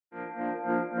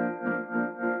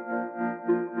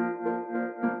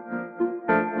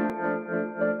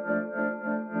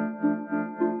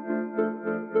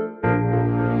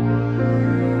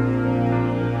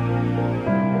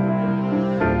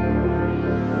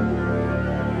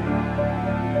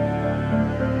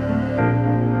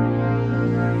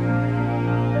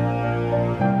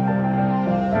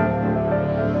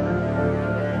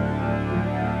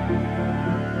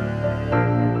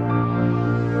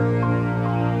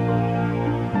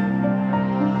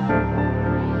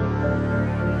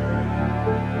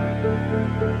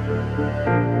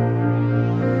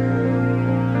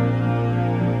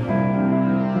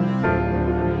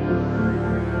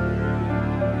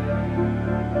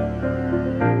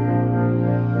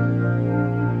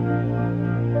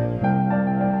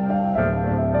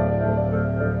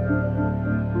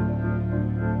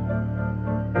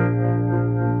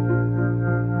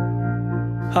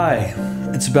Hi,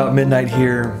 it's about midnight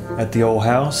here at the old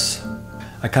house.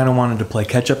 I kind of wanted to play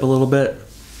catch up a little bit.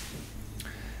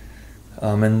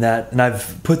 And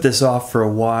I've put this off for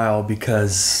a while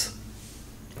because,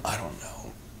 I don't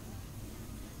know,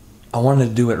 I wanted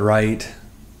to do it right,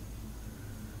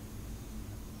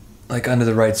 like under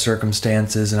the right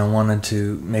circumstances, and I wanted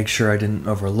to make sure I didn't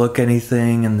overlook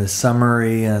anything in the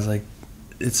summary, and I was like,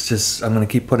 it's just, I'm going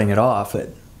to keep putting it off.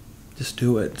 Just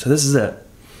do it. So this is it.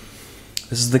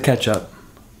 This is the catch up.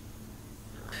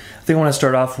 I think I want to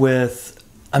start off with,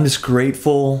 I'm just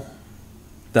grateful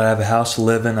that I have a house to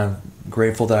live in. I'm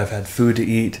grateful that I've had food to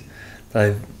eat,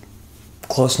 that I'm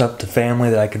close enough to family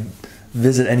that I could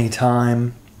visit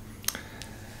anytime.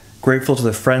 Grateful to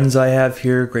the friends I have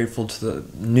here, grateful to the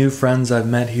new friends I've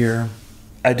met here.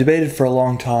 I debated for a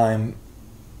long time,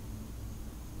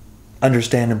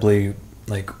 understandably,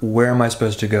 like, where am I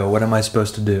supposed to go? What am I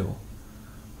supposed to do?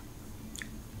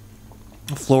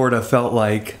 Florida felt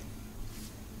like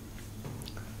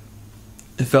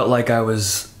I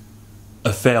was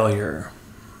a failure.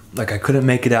 Like I couldn't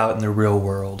make it out in the real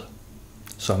world.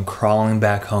 So I'm crawling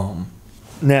back home.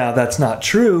 Now that's not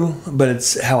true, but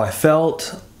it's how I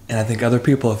felt, and I think other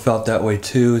people have felt that way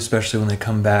too, especially when they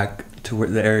come back to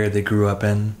the area they grew up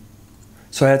in.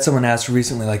 So I had someone ask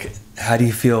recently, like, how do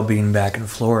you feel being back in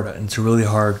Florida? And it's a really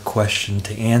hard question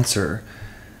to answer.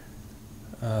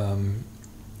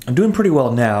 I'm doing pretty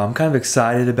well now. I'm kind of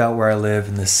excited about where I live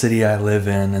and the city I live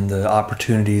in and the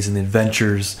opportunities and the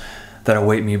adventures that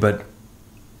await me. But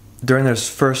during those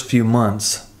first few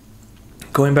months,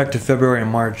 going back to February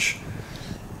and March,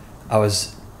 I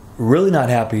was really not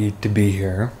happy to be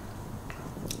here.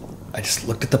 I just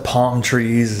looked at the palm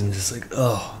trees and just like,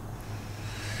 oh.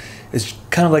 It's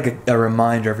kind of like a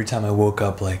reminder every time I woke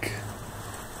up, like,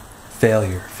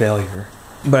 failure.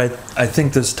 But I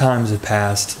think those times have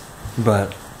passed,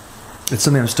 but it's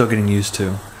something I'm still getting used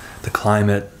to. The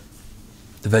climate,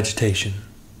 the vegetation,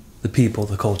 the people,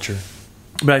 the culture.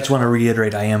 But I just want to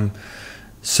reiterate, I am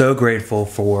so grateful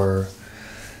for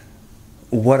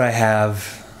what I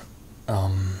have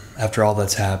after all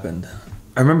that's happened.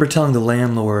 I remember telling the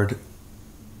landlord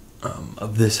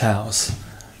of this house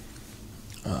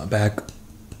back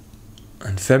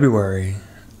in February,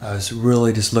 I was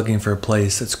really just looking for a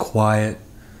place that's quiet,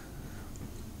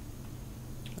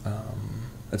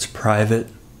 that's private,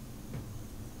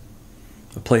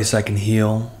 a place I can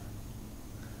heal,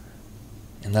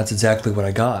 and that's exactly what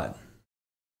I got.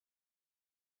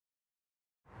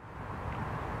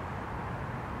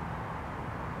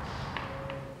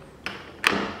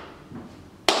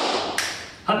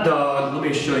 Hot dog, let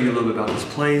me show you a little bit about this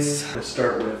place. I'm gonna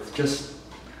start with just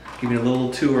giving a little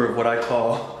tour of what I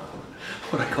call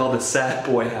the sad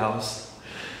boy house.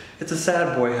 It's a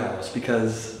sad boy house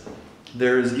because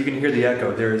you can hear the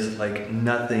echo, there's like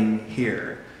nothing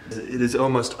here. It is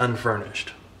almost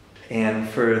unfurnished. And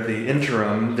for the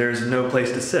interim, there's no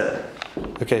place to sit.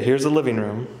 Okay, here's the living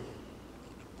room.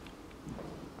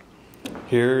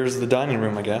 Here's the dining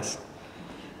room, I guess.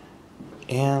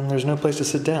 And there's no place to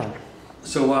sit down.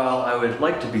 So while I would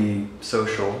like to be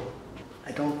social,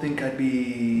 I don't think I'd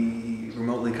be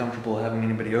remotely comfortable having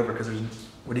anybody over because you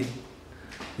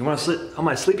want to sit on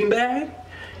my sleeping bag?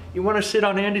 You want to sit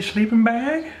on Andy's sleeping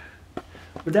bag?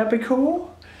 Would that be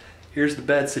cool? Here's the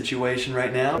bed situation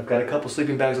right now. I've got a couple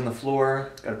sleeping bags on the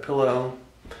floor, got a pillow,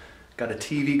 got a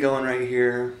TV going right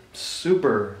here.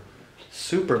 Super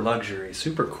luxury,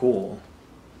 super cool.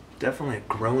 Definitely a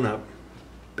grown-up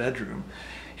bedroom.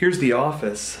 Here's the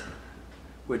office,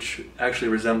 which actually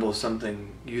resembles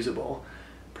something usable,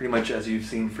 pretty much as you've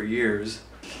seen for years.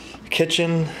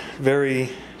 Kitchen,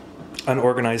 very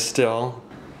unorganized still.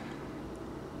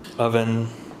 Oven,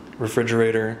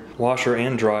 refrigerator, washer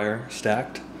and dryer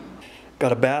stacked.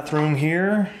 Got a bathroom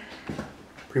here,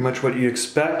 pretty much what you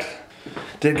expect.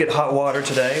 Did get hot water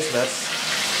today, so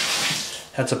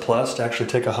that's a plus to actually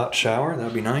take a hot shower.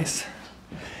 That'd be nice.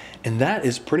 And that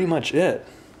is pretty much it.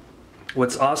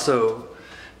 What's also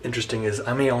interesting is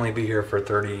I may only be here for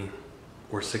 30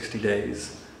 or 60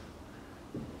 days.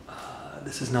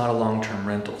 This is not a long-term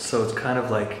rental, so it's kind of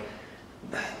like,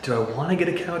 do I want to get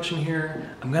a couch in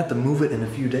here? I'm gonna have to move it in a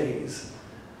few days.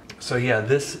 So yeah,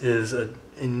 this is an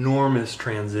enormous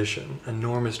transition, and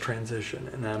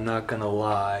I'm not gonna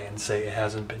lie and say it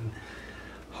hasn't been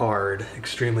hard,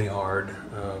 extremely hard,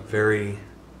 very,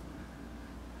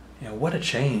 what a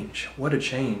change,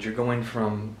 You're going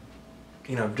from,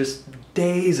 just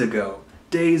days ago,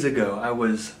 I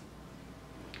was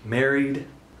married,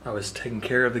 I was taking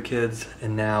care of the kids,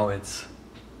 and now it's,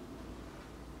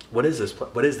 what is this?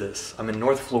 What is this? I'm in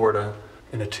North Florida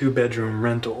in a 2-bedroom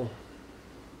rental.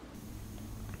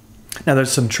 Now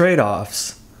there's some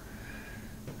trade-offs.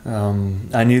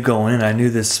 I knew going in, I knew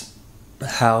this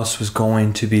house was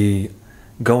going to be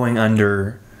going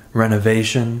under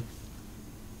renovation.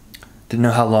 Didn't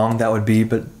know how long that would be,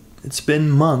 but it's been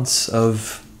months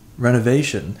of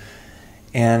renovation.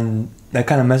 And that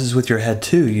kind of messes with your head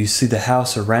too. You see the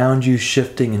house around you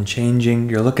shifting and changing.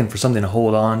 You're looking for something to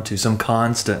hold on to, some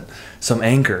constant, some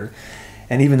anchor.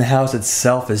 And even the house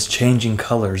itself is changing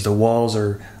colors. The walls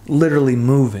are literally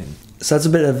moving. So that's a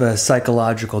bit of a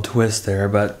psychological twist there,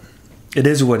 but it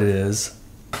is what it is.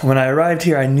 When I arrived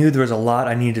here, I knew there was a lot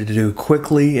I needed to do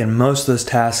quickly, and most of those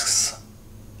tasks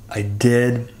I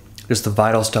did. Just the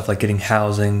vital stuff like getting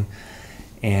housing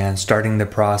and starting the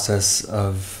process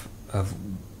of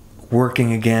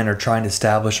working again or trying to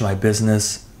establish my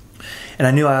business. And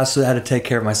I knew I also had to take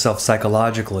care of myself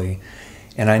psychologically.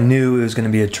 And I knew it was going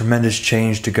to be a tremendous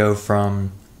change to go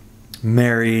from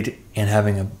married and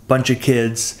having a bunch of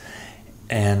kids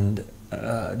and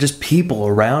just people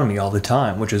around me all the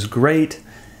time, which is great.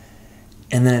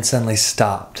 And then it suddenly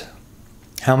stopped.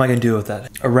 How am I going to deal with that?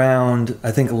 Around,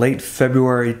 I think, late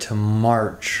February to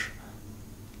March,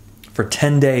 for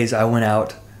 10 days I went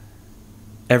out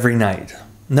every night.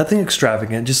 Nothing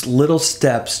extravagant, just little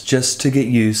steps just to get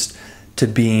used to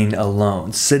being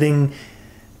alone. Sitting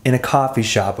in a coffee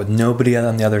shop with nobody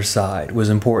on the other side was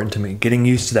important to me. Getting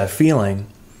used to that feeling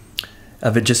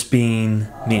of it just being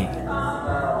me.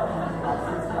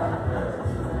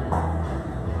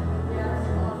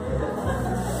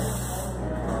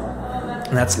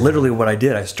 And that's literally what I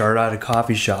did. I started out at a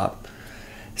coffee shop,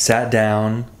 sat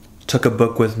down, took a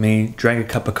book with me, drank a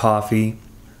cup of coffee,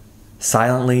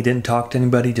 silently, didn't talk to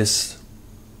anybody, just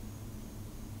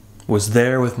was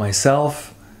there with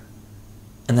myself,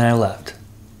 and then I left.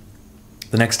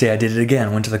 The next day I did it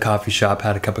again, went to the coffee shop,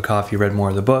 had a cup of coffee, read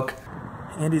more of the book.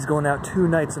 Andy's going out 2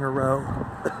 nights in a row.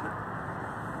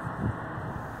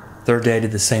 Third day I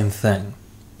did the same thing.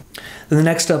 Then the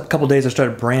next couple days I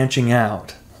started branching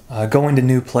out, going to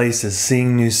new places,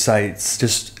 seeing new sights,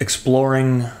 just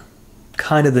exploring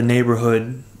kind of the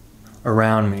neighborhood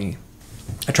around me.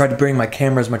 I tried to bring my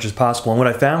camera as much as possible, and what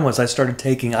I found was I started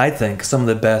taking, I think, some of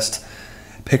the best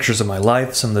pictures of my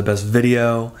life, some of the best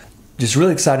video, just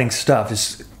really exciting stuff.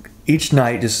 Just each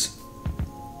night, just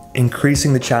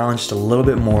increasing the challenge just a little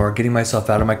bit more, getting myself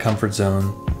out of my comfort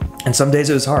zone. And some days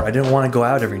it was hard. I didn't want to go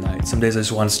out every night. Some days I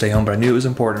just wanted to stay home, but I knew it was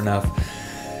important enough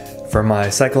for my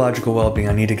psychological well-being.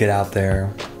 I need to get out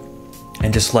there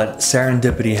and just let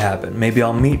serendipity happen. Maybe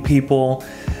I'll meet people.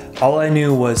 All I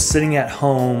knew was sitting at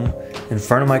home in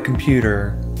front of my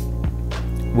computer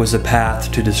was a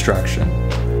path to destruction.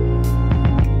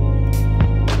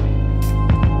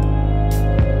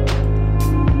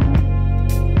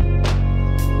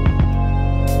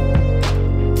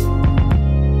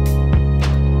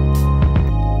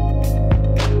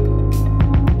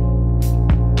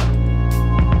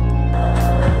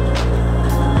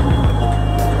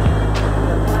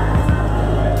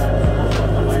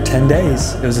 For 10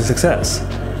 days, it was a success.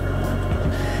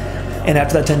 And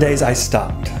after that 10 days, I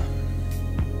stopped.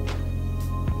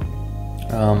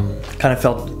 Kind of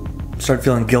started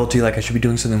feeling guilty, like I should be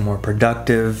doing something more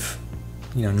productive.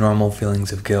 You know, normal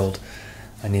feelings of guilt.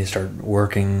 I need to start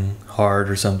working hard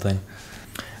or something.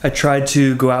 I tried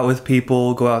to go out with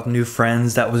people, go out with new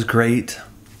friends. That was great.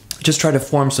 Just try to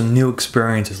form some new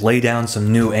experiences, lay down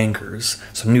some new anchors,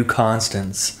 some new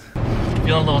constants.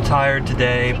 Feeling a little tired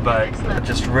today, but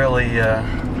just really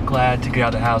glad to get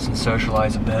out of the house and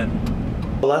socialize a bit.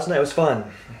 Well, last night was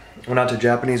fun. Went out to a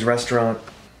Japanese restaurant.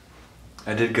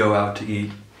 I did go out to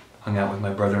eat. Hung out with my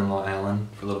brother-in-law Alan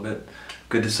for a little bit.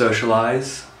 Good to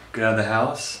socialize, get out of the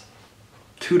house.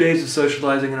 2 days of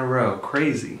socializing in a row,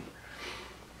 crazy.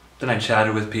 Then I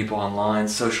chatted with people online,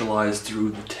 socialized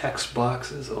through the text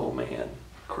boxes. Oh man,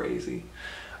 crazy.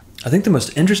 I think the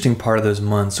most interesting part of those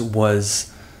months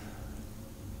was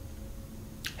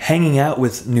hanging out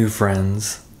with new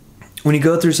friends. When you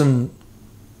go through some,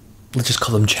 let's just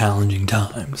call them challenging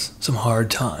times, some hard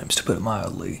times to put it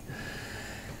mildly,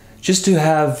 just to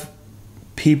have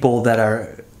people that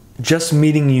are just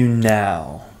meeting you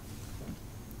now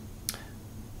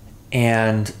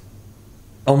and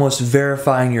almost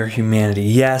verifying your humanity.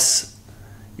 Yes,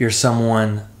 you're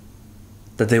someone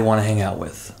that they want to hang out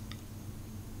with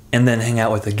and then hang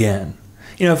out with again.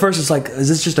 You know, at first it's like, is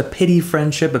this just a pity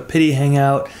friendship, a pity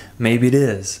hangout? Maybe it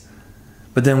is.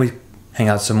 But then we hang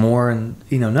out some more and,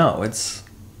 you know, no, it's,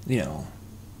 you know,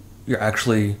 you're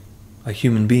actually a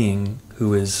human being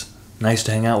who is nice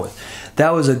to hang out with.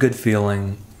 That was a good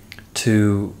feeling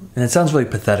to, and it sounds really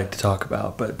pathetic to talk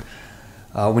about, but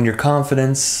when your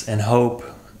confidence and hope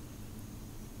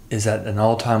is at an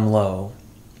all-time low,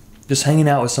 just hanging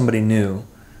out with somebody new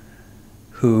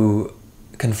who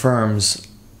confirms,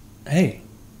 hey,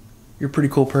 you're a pretty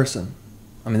cool person.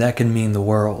 I mean, that can mean the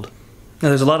world. Now,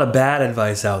 there's a lot of bad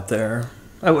advice out there.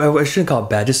 I shouldn't call it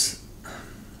bad, just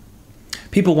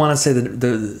people want to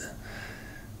say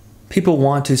people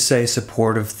want to say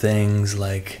supportive things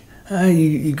like,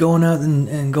 you going out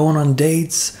and going on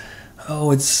dates?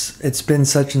 Oh, it's been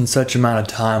such and such amount of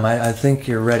time. I think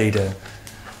you're ready to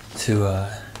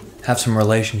have some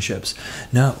relationships.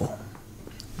 No.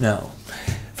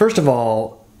 First of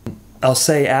all, I'll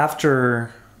say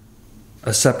after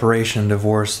a separation,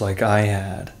 divorce like I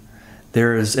had,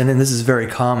 there is, and this is very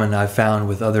common, I've found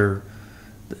with other,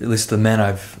 at least the men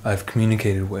I've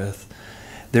communicated with,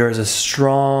 there is a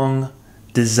strong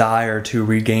desire to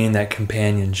regain that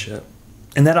companionship.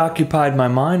 And that occupied my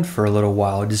mind for a little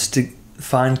while, just to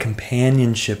find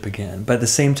companionship again. But at the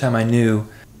same time, I knew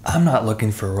I'm not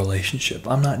looking for a relationship.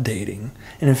 I'm not dating.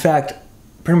 And in fact,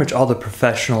 pretty much all the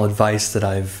professional advice that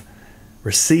I've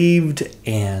received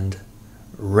and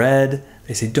read,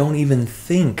 they say don't even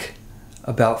think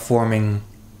about forming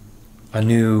a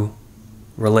new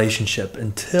relationship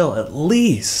until at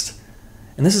least,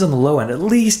 and this is on the low end, at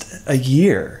least a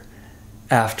year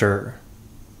after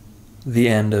the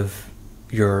end of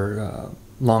your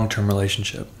long-term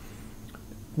relationship.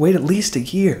 Wait at least a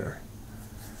year.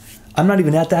 I'm not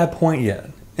even at that point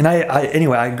yet. And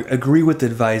anyway, I agree with the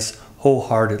advice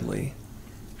wholeheartedly.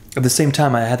 At the same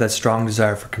time, I had that strong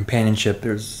desire for companionship.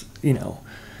 There's,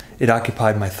 it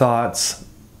occupied my thoughts.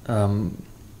 I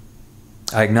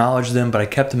acknowledged them, but I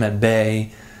kept them at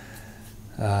bay.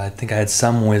 I think I had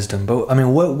some wisdom. But, I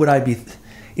mean, what would I be,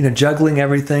 juggling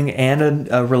everything and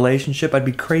a relationship? I'd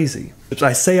be crazy.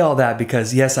 I say all that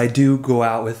because, yes, I do go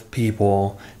out with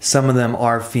people. Some of them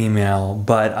are female,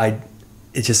 but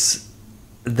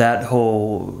that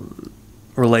whole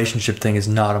relationship thing is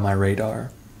not on my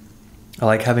radar. I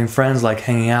like having friends, like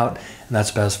hanging out, and that's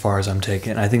about as far as I'm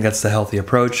taking. I think that's the healthy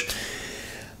approach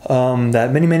that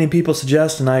many people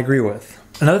suggest, and I agree with.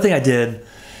 Another thing I did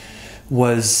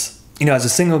was, as a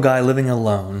single guy living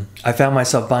alone, I found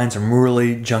myself buying some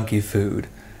really junky food,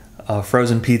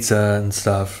 frozen pizza and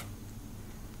stuff.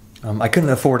 I couldn't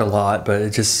afford a lot, but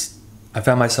I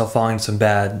found myself falling into some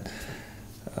bad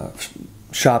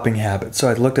shopping habits. So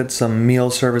I looked at some meal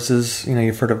services.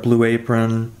 You've heard of Blue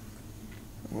Apron.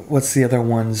 What's the other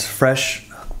ones? Fresh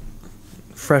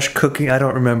cooking. I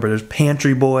don't remember. There's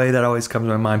Pantry Boy. That always comes to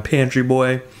my mind. Pantry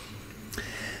Boy.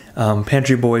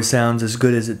 Pantry Boy sounds as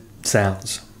good as it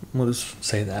sounds. We'll just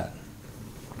say that.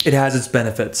 It has its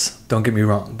benefits. Don't get me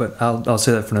wrong, but I'll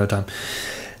say that for another time.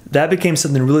 That became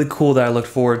something really cool that I looked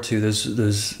forward to.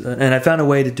 And I found a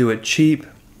way to do it cheap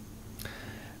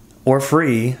or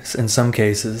free in some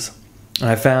cases. And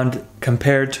I found,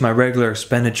 compared to my regular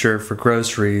expenditure for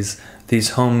groceries,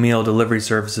 these home meal delivery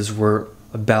services were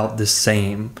about the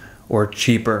same or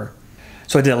cheaper.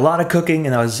 So I did a lot of cooking,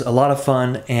 and that was a lot of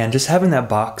fun. And just having that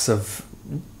box of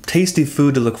tasty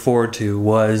food to look forward to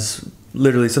was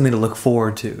literally something to look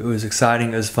forward to. It was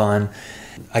exciting. It was fun.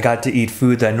 I got to eat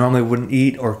food that I normally wouldn't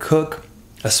eat or cook.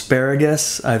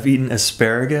 Asparagus. I've eaten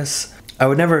asparagus. I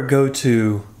would never go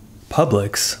to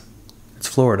Publix. It's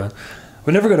Florida. I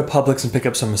would never go to Publix and pick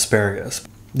up some asparagus.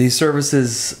 These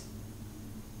services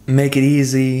make it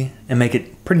easy and make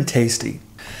it pretty tasty.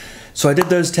 So I did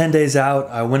those 10 days out.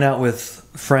 I went out with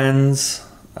friends.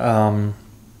 I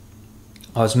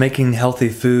was making healthy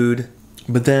food.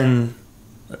 But then,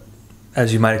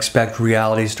 as you might expect,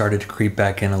 reality started to creep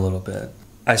back in a little bit.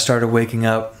 I started waking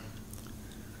up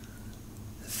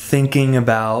thinking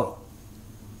about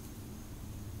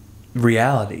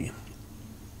reality,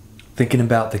 thinking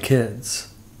about the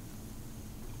kids.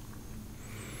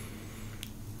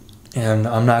 And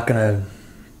I'm not going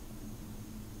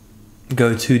to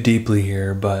go too deeply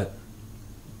here, but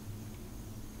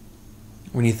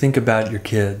when you think about your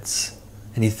kids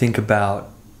and you think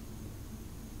about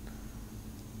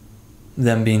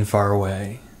them being far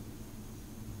away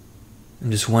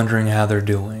and just wondering how they're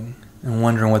doing and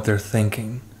wondering what they're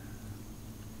thinking,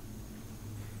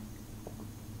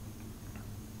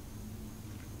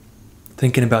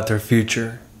 thinking about their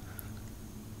future,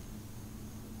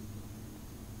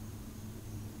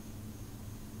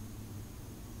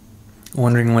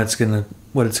 wondering what it's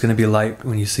gonna be like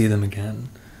when you see them again.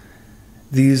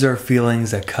 These are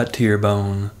feelings that cut to your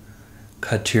bone,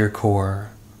 cut to your core,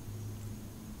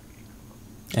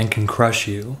 and can crush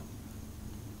you.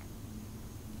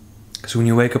 Because when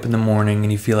you wake up in the morning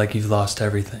and you feel like you've lost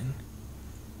everything,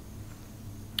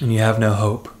 and you have no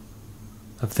hope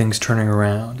of things turning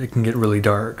around, it can get really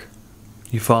dark.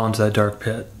 You fall into that dark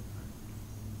pit.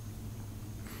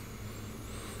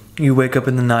 You wake up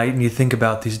in the night and you think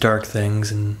about these dark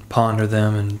things and ponder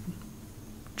them and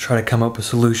try to come up with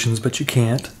solutions, but you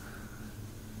can't.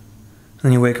 And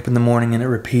then you wake up in the morning and it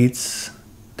repeats.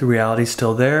 The reality's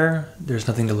still there. There's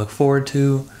nothing to look forward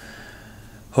to.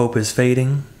 Hope is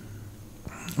fading.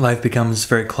 Life becomes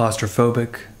very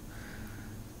claustrophobic.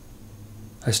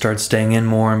 I start staying in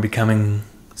more and becoming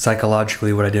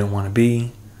psychologically what I didn't want to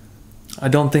be. I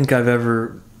don't think I've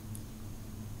ever...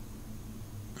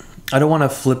 I don't want to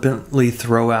flippantly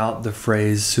throw out the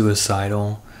phrase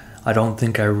suicidal. I don't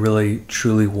think I really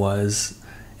truly was,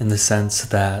 in the sense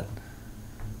that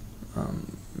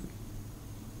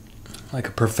like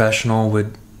a professional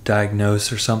would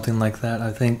diagnose or something like that.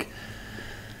 I think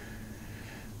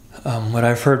what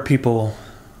I've heard people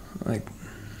like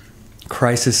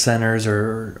crisis centers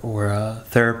or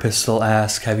therapists will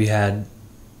ask, have you had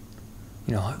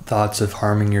thoughts of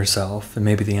harming yourself? And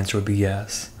maybe the answer would be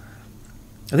yes.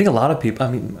 I think a lot of people,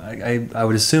 I mean, I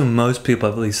would assume most people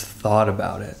have at least thought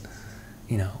about it.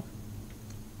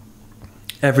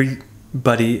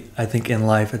 Everybody, I think, in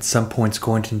life at some point is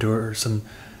going to endure some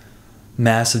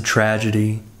massive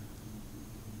tragedy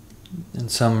in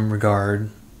some regard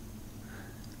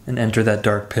and enter that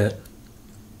dark pit.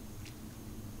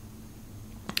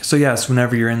 So yes,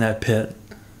 whenever you're in that pit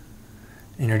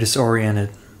and you're disoriented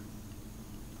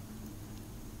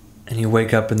and you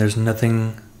wake up and there's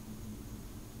nothing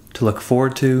to look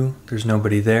forward to, there's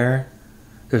nobody there,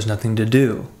 there's nothing to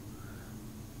do.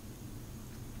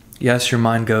 Yes, your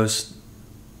mind goes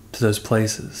to those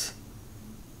places.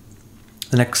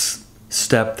 The next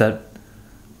step that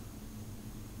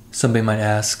somebody might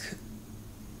ask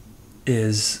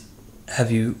is,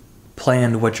 have you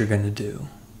planned what you're going to do?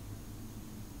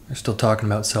 We're still talking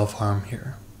about self-harm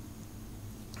here.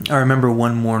 I remember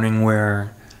one morning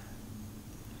where,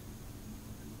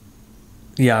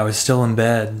 I was still in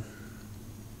bed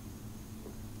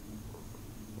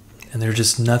and there's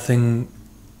just nothing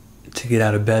to get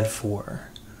out of bed for.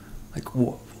 Like,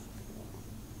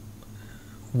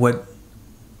 what?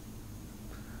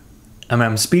 I mean,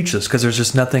 I'm speechless because there's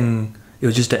just nothing. It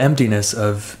was just an emptiness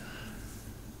of,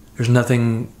 there's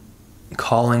nothing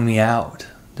calling me out.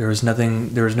 There was nothing,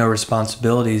 there was no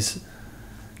responsibilities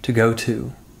to go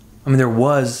to. I mean, there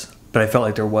was, but I felt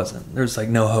like there wasn't. There was like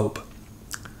no hope.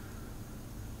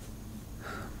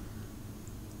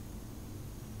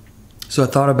 So I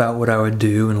thought about what I would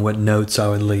do and what notes I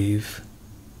would leave.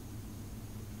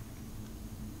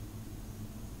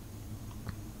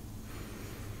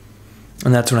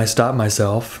 And that's when I stopped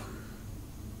myself.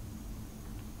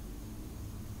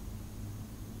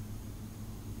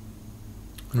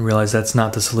 And realized that's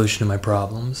not the solution to my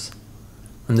problems.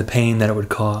 And the pain that it would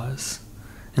cause.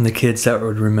 And the kids that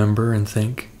would remember and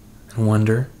think and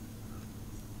wonder.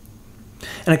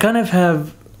 And I kind of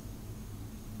have...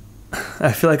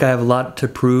 I feel like I have a lot to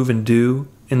prove and do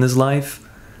in this life.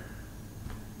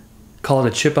 Call it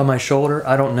a chip on my shoulder,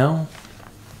 I don't know.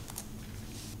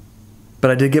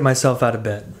 But I did get myself out of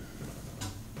bed.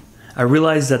 I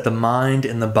realized that the mind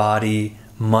and the body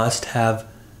must have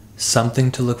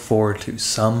something to look forward to,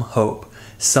 some hope,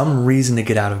 some reason to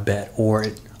get out of bed, or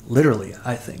it literally,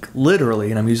 I think, literally,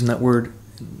 and I'm using that word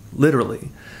literally,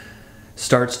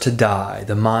 starts to die.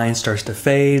 The mind starts to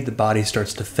fade, the body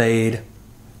starts to fade,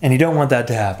 and you don't want that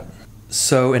to happen.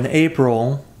 So in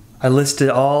April, I listed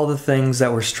all the things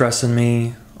that were stressing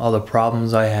me, all the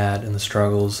problems I had and the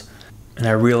struggles, and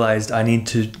I realized I need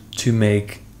to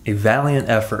make a valiant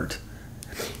effort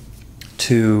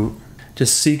to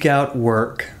just seek out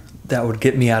work that would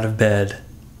get me out of bed.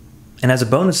 And as a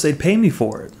bonus, they'd pay me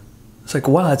for it. It's like,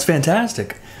 wow, that's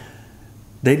fantastic.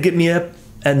 They'd get me up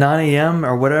at 9 a.m.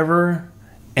 or whatever,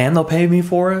 and they'll pay me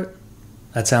for it.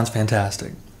 That sounds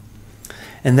fantastic.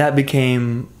 And that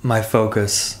became my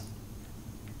focus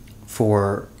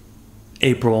for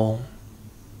April,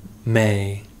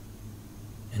 May,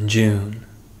 and June.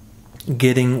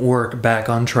 Getting work back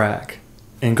on track.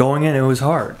 And going in, it was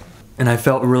hard. And I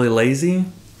felt really lazy.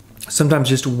 Sometimes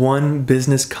just one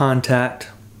business contact,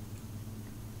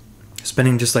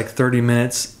 spending just like 30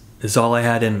 minutes is all I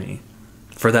had in me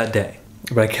for that day.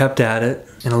 But I kept at it,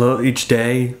 and each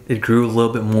day it grew a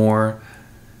little bit more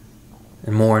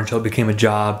and more until it became a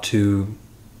job to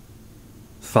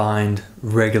find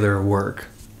regular work.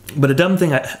 But a dumb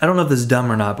thing, I don't know if this is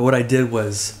dumb or not, but what I did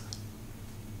was,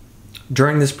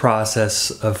 during this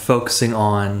process of focusing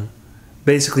on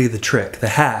basically the trick, the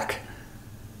hack,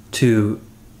 to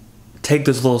take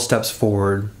those little steps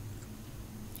forward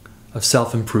of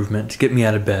self-improvement to get me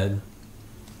out of bed,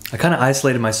 I kind of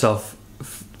isolated myself.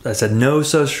 I said no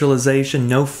socialization,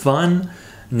 no fun,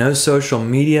 no social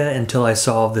media until I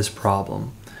solve this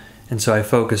problem. And so I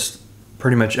focus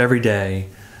pretty much every day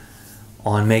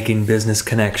on making business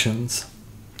connections.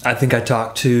 I think I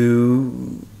talked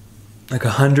to like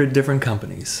 100 different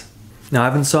companies. Now, I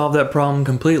haven't solved that problem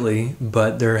completely,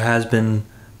 but there has been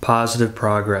positive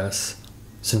progress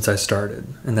since I started.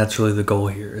 And that's really the goal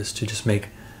here, is to just make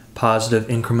positive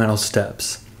incremental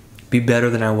steps, be better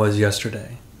than I was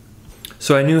yesterday.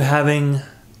 So I knew having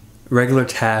regular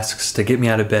tasks to get me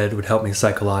out of bed would help me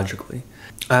psychologically.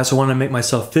 I also wanted to make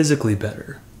myself physically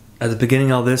better. At the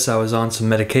beginning of all this, I was on some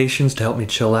medications to help me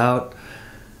chill out.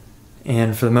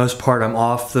 And for the most part, I'm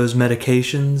off those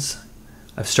medications.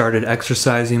 I've started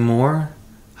exercising more,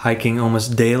 hiking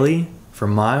almost daily for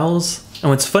miles. And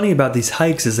what's funny about these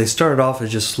hikes is they started off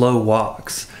as just slow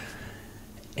walks.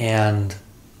 And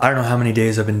I don't know how many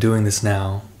days I've been doing this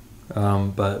now,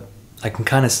 but I can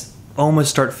kind of almost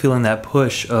start feeling that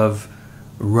push of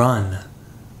run,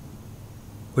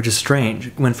 which is strange.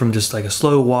 It went from just like a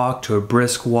slow walk to a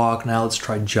brisk walk. Now let's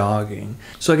try jogging.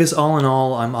 So I guess all in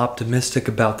all, I'm optimistic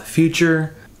about the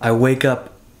future. I wake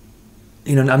up,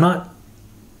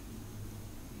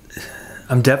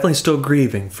 I'm definitely still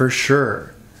grieving, for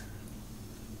sure.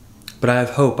 But I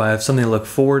have hope. I have something to look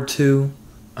forward to.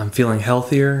 I'm feeling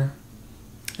healthier.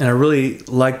 And I really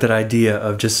like that idea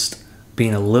of just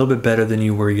being a little bit better than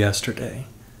you were yesterday.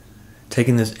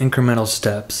 Taking those incremental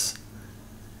steps.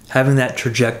 Having that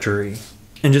trajectory.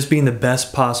 And just being the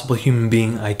best possible human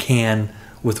being I can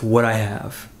with what I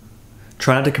have.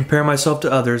 Try not to compare myself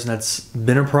to others, and that's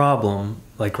been a problem.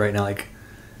 Like right now,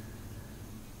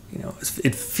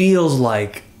 it feels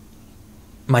like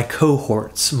my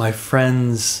cohorts, my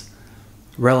friends,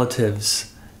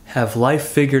 relatives have life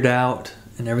figured out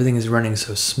and everything is running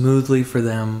so smoothly for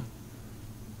them.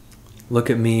 Look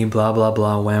at me, blah, blah,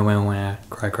 blah, wah, wah, wah,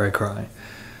 cry, cry, cry.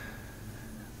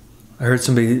 I heard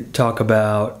somebody talk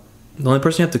about the only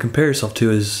person you have to compare yourself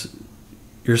to is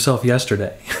yourself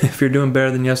yesterday. If you're doing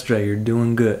better than yesterday, you're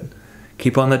doing good.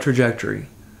 Keep on that trajectory.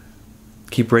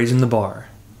 Keep raising the bar.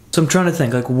 So I'm trying to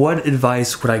think, like, what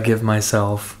advice would I give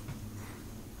myself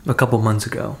a couple months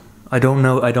ago? I don't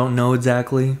know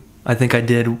exactly. I think I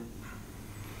did, I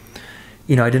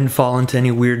didn't fall into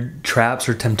any weird traps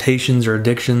or temptations or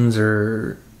addictions,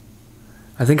 or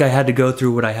I think I had to go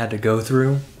through what I had to go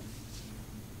through.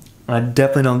 I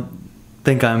definitely don't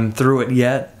think I'm through it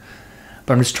yet,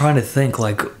 but I'm just trying to think,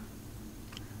 like,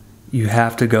 you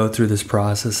have to go through this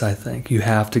process, I think. You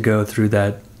have to go through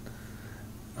that,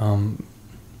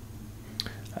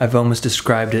 I've almost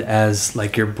described it as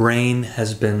like your brain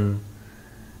has been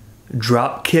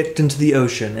drop kicked into the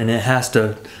ocean, and it has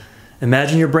to,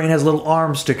 imagine your brain has a little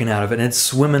arm sticking out of it and it's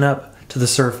swimming up to the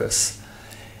surface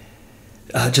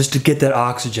just to get that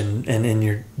oxygen, and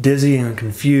you're dizzy and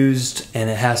confused,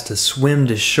 and it has to swim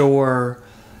to shore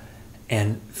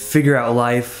and figure out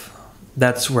life.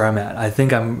 That's where I'm at. I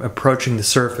think I'm approaching the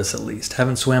surface, at least.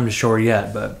 Haven't swam to shore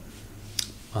yet, but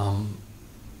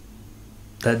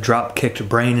that drop-kicked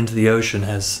brain into the ocean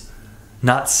has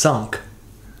not sunk,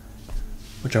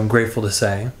 which I'm grateful to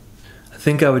say. I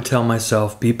think I would tell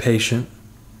myself, be patient,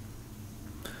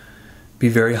 be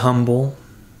very humble.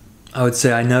 I would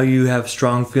say, I know you have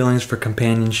strong feelings for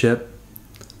companionship.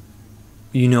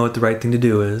 You know what the right thing to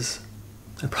do is.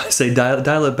 I'd probably say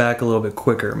dial it back a little bit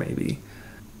quicker, maybe.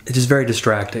 It's just very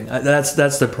distracting.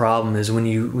 That's the problem, is when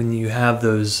you have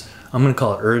those, I'm going to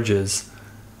call it urges.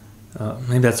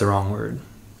 Maybe that's the wrong word.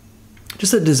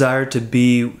 Just a desire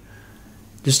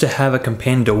just to have a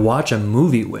companion to watch a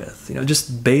movie with,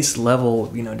 just base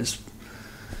level, just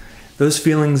those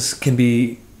feelings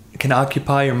can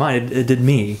occupy your mind. It did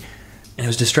me, and it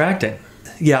was distracting.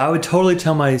 Yeah, I would totally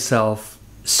tell myself,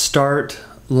 start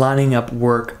lining up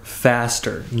work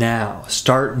faster now.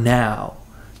 Start now.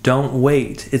 Don't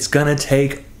wait. It's gonna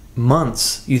take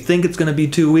months. You think it's gonna be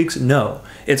 2 weeks? No,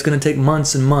 it's gonna take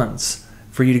months and months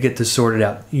for you to get this sorted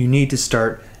out. You need to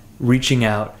start reaching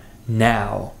out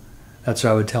now. That's what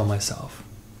I would tell myself.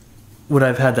 Would I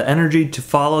have had the energy to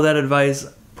follow that advice?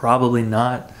 Probably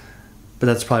not, but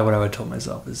that's probably what I would tell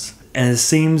myself. And it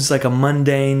seems like a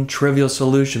mundane, trivial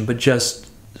solution, but just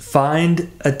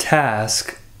find a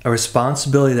task, a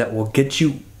responsibility that will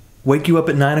wake you up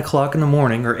at 9 o'clock in the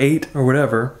morning, or 8 or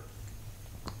whatever,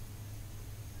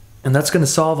 and that's going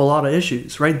to solve a lot of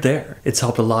issues right there. It's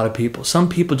helped a lot of people. Some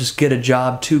people just get a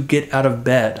job to get out of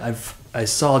bed. I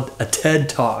saw a TED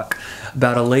Talk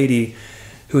about a lady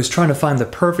who was trying to find the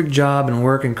perfect job and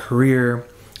work and career,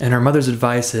 and her mother's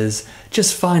advice is,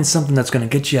 just find something that's going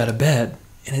to get you out of bed.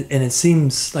 And it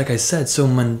seems, like I said, so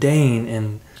mundane.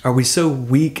 And are we so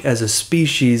weak as a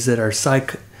species that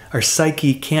our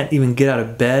psyche can't even get out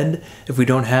of bed if we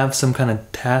don't have some kind of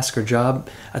task or job?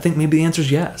 I think maybe the answer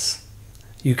is yes.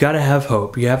 You got to have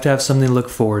hope. You have to have something to look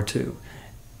forward to.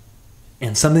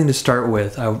 And something to start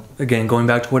with. Again, going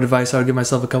back to what advice I would give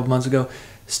myself a couple months ago,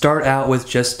 start out with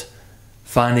just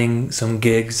finding some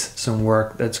gigs, some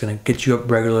work that's going to get you up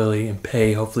regularly and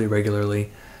pay hopefully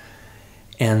regularly.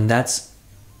 And that's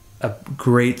a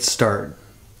great start.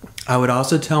 I would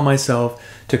also tell myself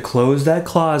to close that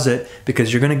closet,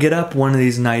 because you're going to get up one of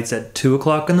these nights at 2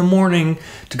 o'clock in the morning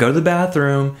to go to the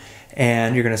bathroom,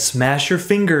 and you're going to smash your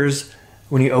fingers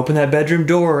when you open that bedroom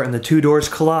door and the two doors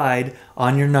collide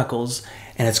on your knuckles,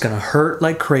 and it's going to hurt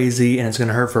like crazy, and it's going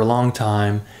to hurt for a long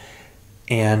time,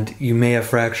 and you may have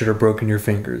fractured or broken your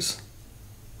fingers.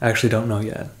 I actually don't know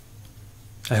yet.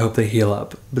 I hope they heal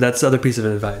up, but that's the other piece of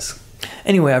advice.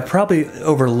 Anyway, I've probably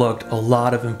overlooked a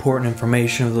lot of important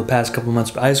information over the past couple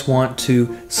months, but I just want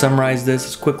to summarize this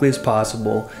as quickly as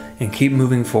possible and keep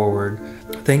moving forward.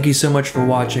 Thank you so much for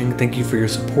watching. Thank you for your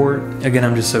support. Again,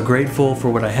 I'm just so grateful for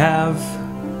what I have.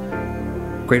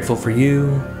 Grateful for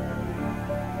you.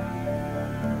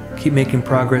 Keep making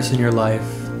progress in your life.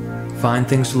 Find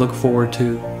things to look forward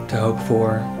to hope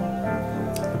for.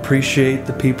 Appreciate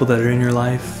the people that are in your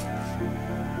life.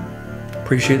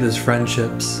 Appreciate those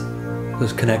friendships,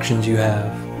 those connections you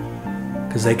have,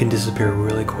 because they can disappear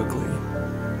really quickly.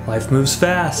 Life moves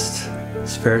fast,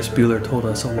 as Ferris Bueller told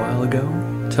us a while ago.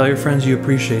 Tell your friends you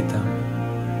appreciate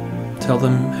them. Tell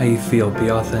them how you feel. Be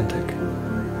authentic.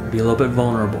 Be a little bit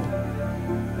vulnerable.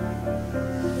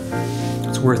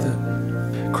 It's worth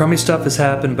it. Crummy stuff has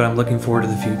happened, but I'm looking forward to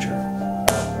the future.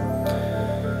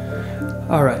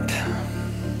 All right.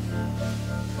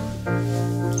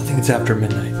 I think it's after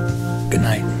midnight. Good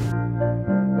night.